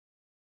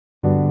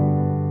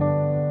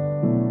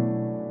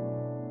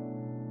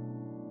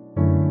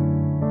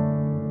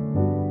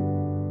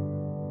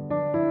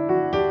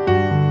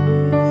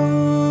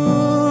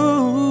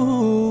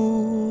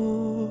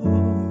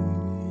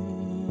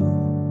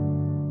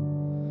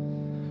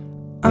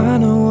I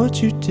know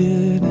what you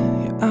did,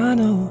 yeah, I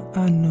know,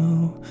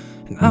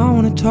 and I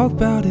wanna talk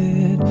about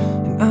it,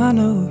 and I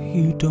know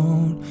you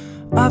don't.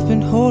 I've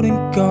been holding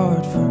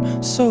guard for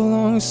so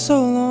long,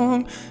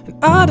 and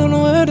I don't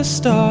know where to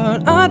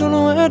start,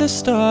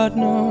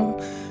 no.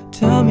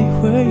 Tell me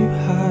where you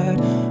hide,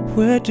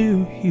 where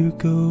do you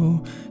go?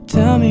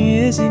 Tell me,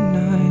 is he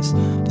nice,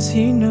 does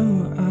he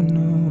know I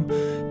know?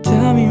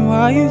 Tell me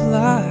why you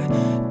lie,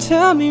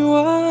 tell me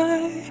why.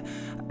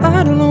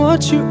 I don't know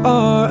what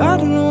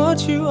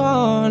you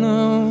are,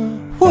 no.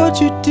 What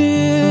you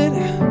did,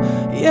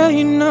 yeah,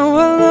 you know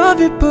I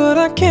love it, but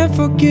I can't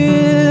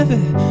forgive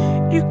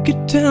it. You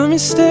could tell me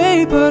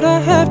stay, but I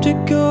have to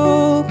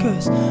go,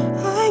 'cause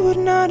I would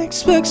not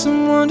expect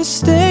someone to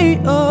stay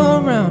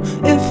around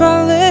if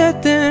I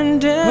let them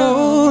down.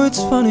 Oh,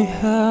 it's funny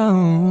how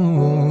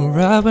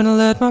right when I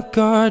let my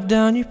guard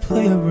down, you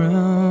play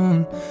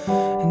around.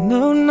 And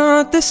no,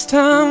 not this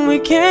time, we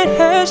can't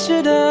hash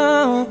it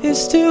out.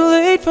 It's too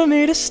late for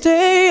me to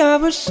stay. I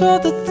wish all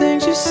the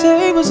things you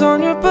say was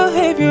on your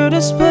behavior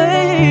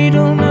display.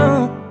 Don't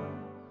know,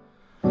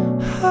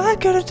 I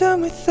could've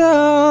done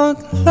without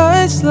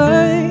lies.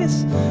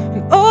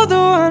 And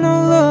although I know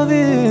love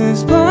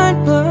is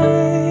blind,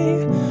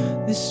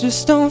 this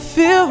just don't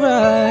feel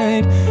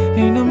right.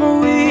 Ain't no more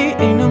we,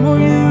 ain't no more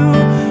you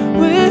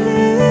with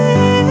me.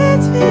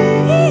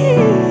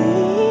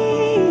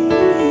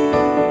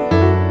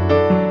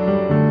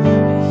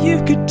 You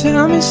could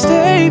tell me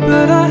stay,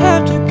 but I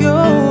have to go,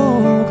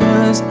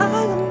 'cause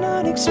I would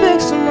not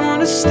expect someone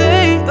to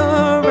stay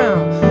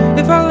around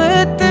if I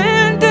let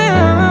them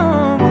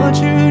down. What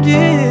you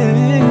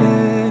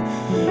did,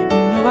 you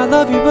know I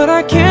love you, but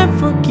I can't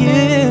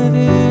forgive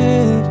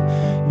it.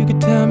 You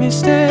could tell me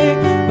stay,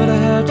 but I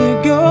have to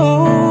go.